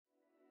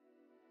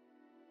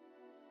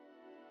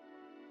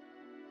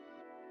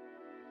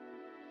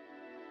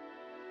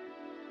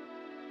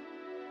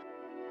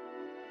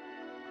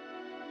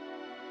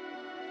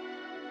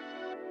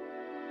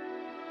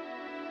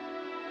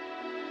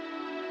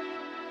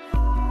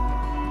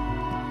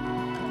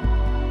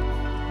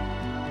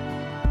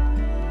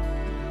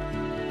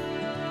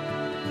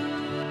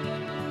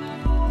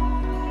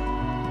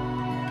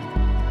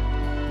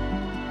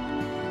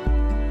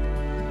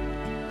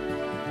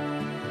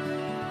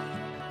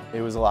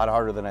It was a lot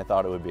harder than I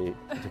thought it would be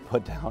to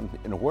put down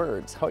in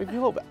words how I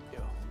feel about you.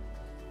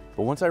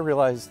 But once I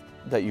realized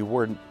that you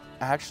were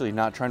actually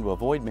not trying to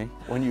avoid me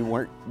when you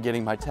weren't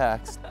getting my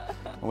text,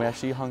 and we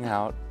actually hung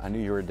out, I knew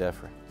you were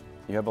different.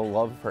 You have a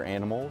love for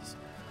animals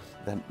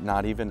that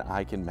not even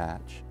I can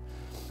match.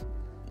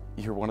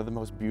 You're one of the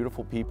most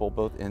beautiful people,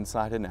 both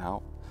inside and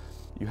out.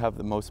 You have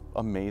the most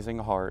amazing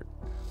heart.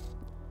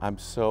 I'm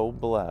so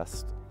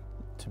blessed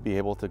to be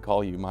able to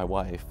call you my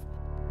wife.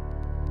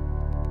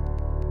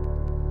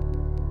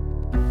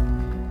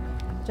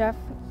 Jeff,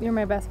 you're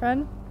my best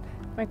friend,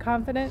 my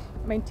confidant,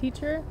 my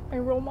teacher, my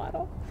role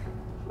model,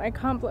 my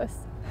accomplice.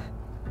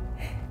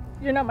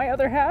 You're not my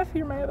other half,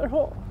 you're my other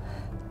whole.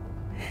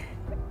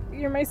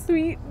 You're my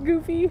sweet,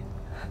 goofy,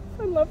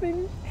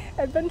 fun-loving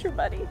adventure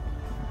buddy.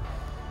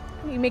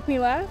 You make me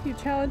laugh, you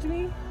challenge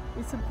me,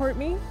 you support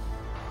me.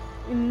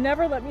 You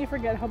never let me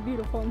forget how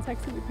beautiful and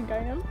sexy you think I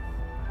am.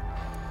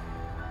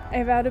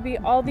 I vow to be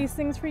all these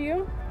things for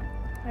you.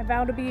 I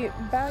vow to be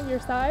by your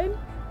side,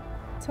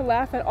 to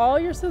laugh at all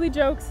your silly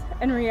jokes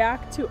and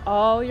react to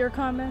all your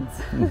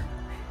comments.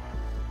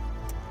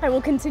 I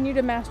will continue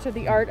to master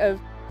the art of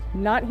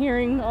not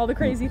hearing all the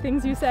crazy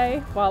things you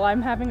say while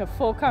I'm having a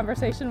full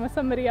conversation with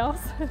somebody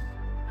else.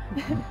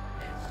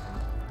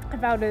 I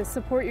vow to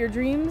support your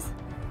dreams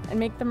and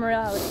make them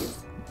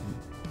realities.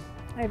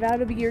 I vow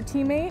to be your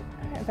teammate.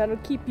 I vow to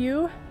keep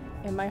you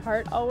in my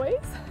heart always.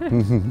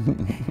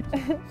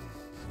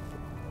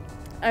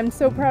 I'm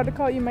so proud to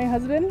call you my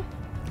husband.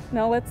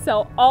 Now let's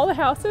sell all the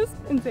houses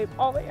and save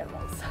all the animals.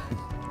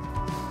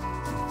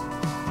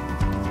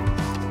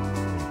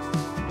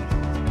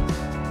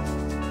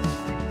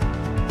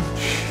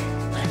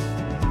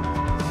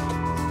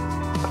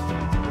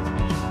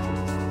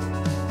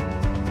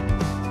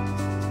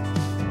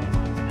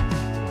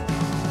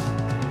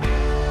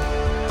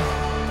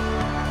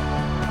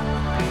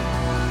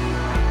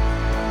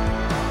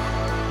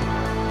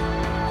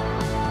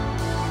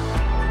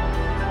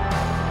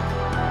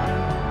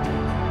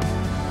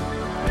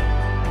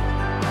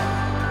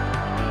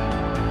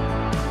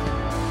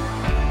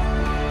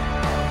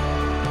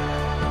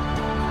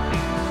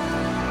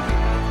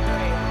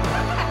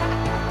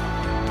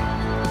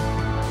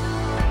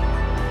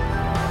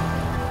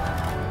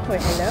 Wait,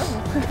 hello.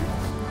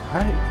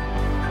 Hi.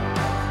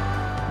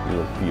 You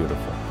look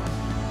beautiful.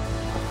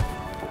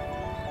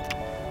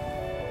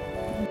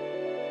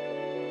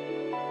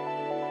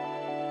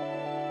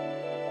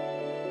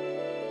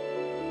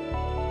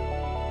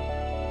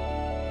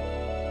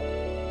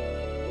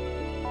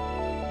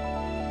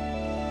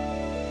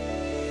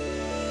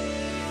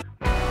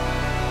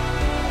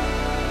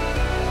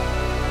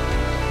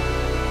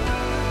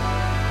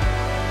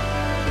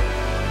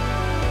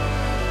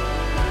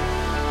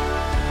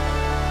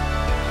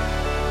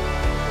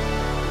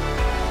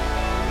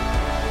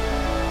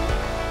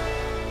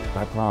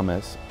 I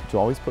promise to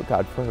always put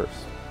God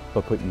first,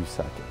 but put you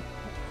second,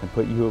 and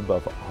put you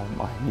above all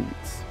my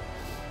needs.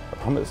 I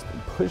promise to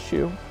push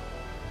you,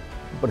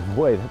 but in a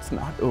way that's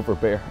not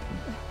overbearing.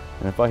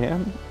 And if I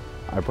am,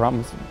 I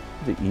promise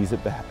to ease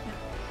it back.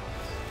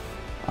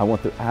 I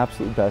want the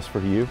absolute best for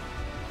you,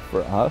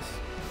 for us,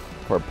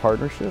 for our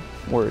partnership.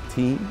 We're a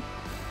team.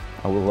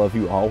 I will love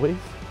you always.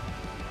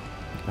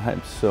 I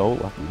am so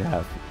lucky to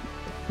have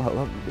you. I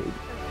love you, baby.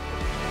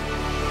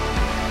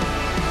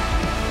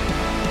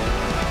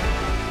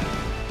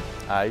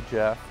 I,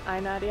 Jeff. I,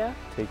 Nadia.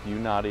 Take you,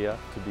 Nadia,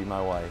 to be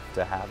my wife,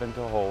 to have and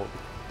to hold.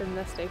 From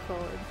this day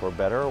forward. For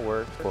better or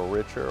worse, for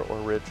richer or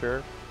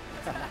richer,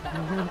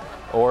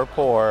 or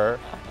poorer.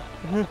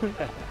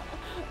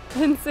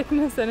 In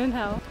sickness and in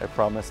health. I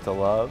promise to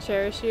love.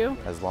 Cherish you.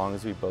 As long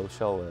as we both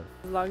shall live.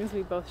 As long as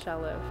we both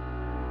shall live.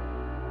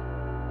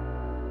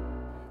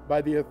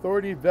 By the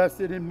authority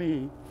vested in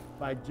me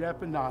by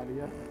Jeff and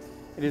Nadia,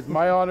 it is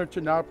my honor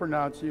to now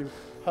pronounce you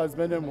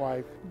husband and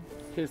wife.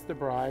 Kiss the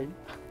bride.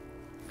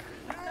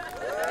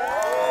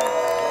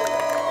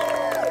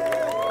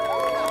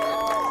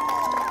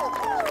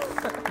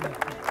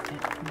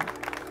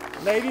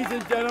 Ladies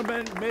and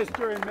gentlemen,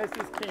 Mr. and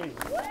Mrs. King.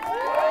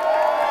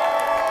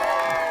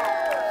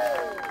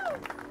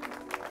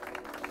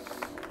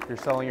 If you're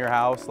selling your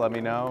house, let me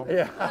know.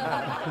 Yeah.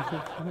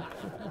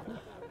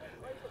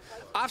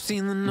 I've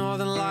seen the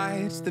northern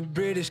lights, the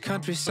British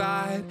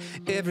countryside,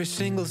 every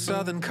single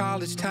southern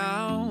college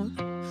town.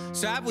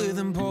 Sat with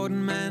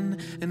important men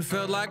and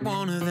felt like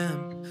one of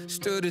them.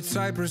 Stood at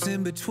Cyprus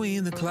in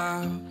between the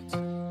clouds.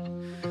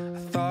 I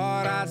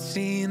thought I'd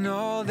seen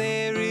all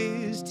there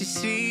is to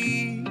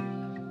see.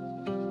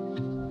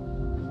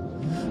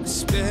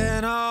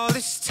 Spent all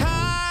this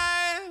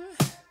time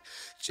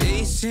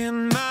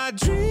chasing my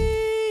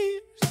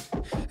dreams,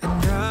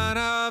 and none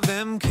of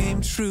them came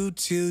true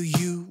till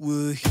you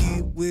were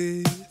here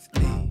with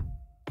me.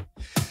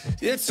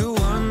 It's a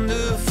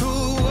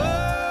wonderful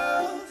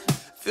world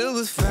filled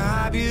with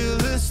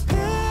fabulous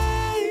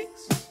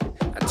things.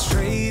 I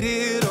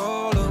traded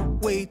all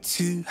away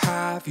to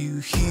have you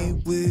here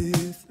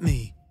with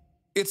me.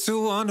 It's a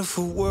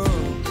wonderful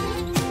world.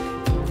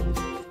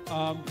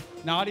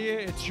 Nadia,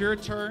 it's your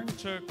turn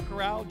to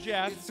corral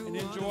Jeff and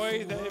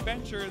enjoy the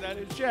adventure that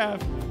is Jeff.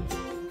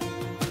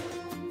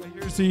 But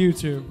here's to you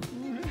two.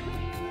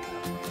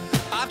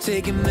 I've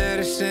taken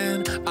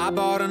medicine, I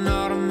bought an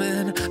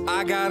ottoman,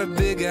 I got a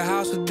bigger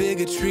house with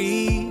bigger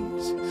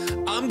trees.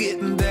 I'm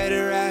getting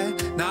better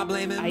at not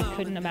blaming. I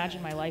couldn't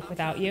imagine my life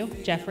without you.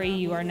 Jeffrey,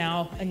 you are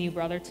now a new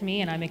brother to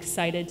me, and I'm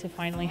excited to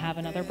finally have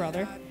another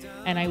brother.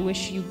 And I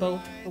wish you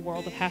both the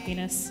world of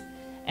happiness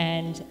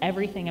and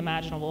everything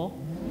imaginable.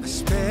 I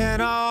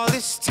spent all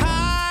this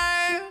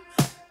time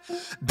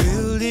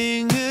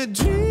building a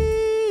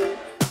dream,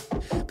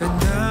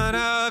 but none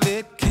of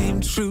it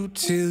came true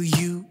till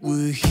you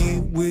were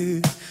here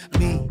with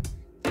me.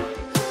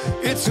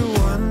 It's a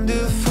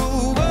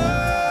wonderful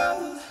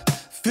world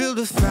filled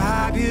with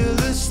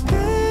fabulous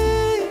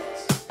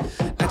things.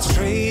 I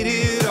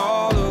traded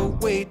all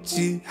away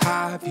to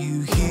have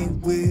you here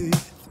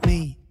with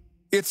me.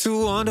 It's a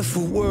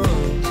wonderful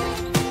world.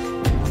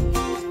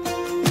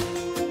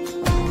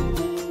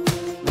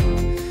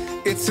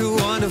 It's a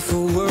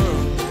wonderful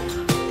world.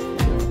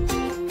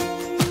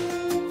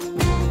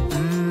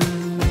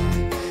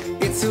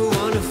 It's a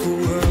wonderful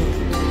world.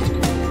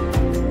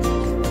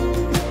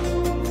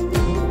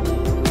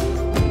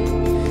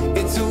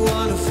 It's a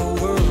wonderful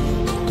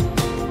world.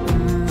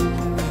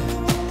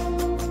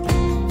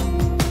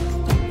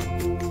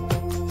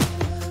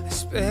 I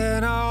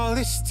spent all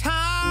this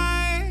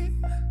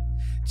time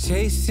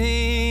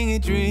chasing a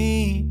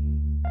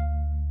dream,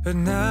 but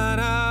none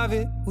of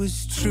it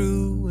was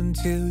true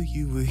until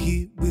you were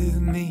here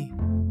with me.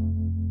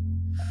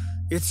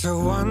 It's a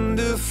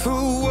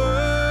wonderful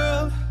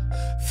world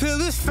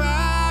filled with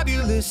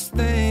fabulous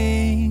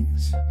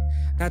things.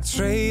 I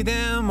trade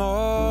them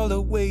all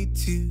away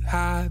to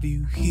have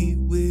you here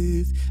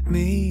with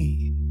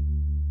me.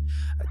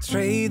 I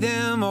trade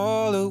them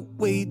all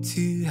away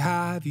to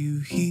have you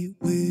here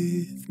with me.